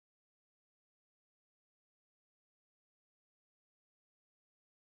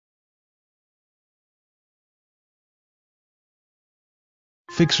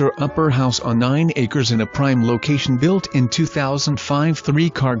fixer-upper house on 9 acres in a prime location, built in 2005,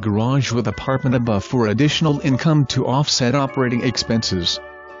 3-car garage with apartment above for additional income to offset operating expenses.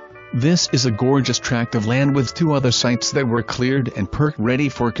 This is a gorgeous tract of land with 2 other sites that were cleared and perked ready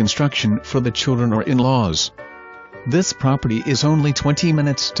for construction for the children or in-laws. This property is only 20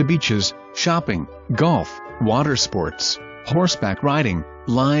 minutes to beaches, shopping, golf, water sports, horseback riding,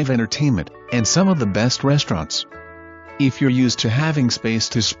 live entertainment, and some of the best restaurants. If you're used to having space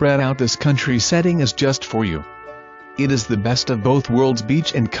to spread out, this country setting is just for you. It is the best of both worlds,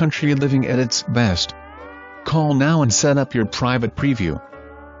 beach and country living at its best. Call now and set up your private preview.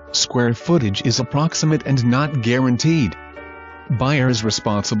 Square footage is approximate and not guaranteed. Buyer is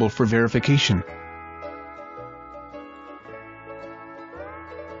responsible for verification.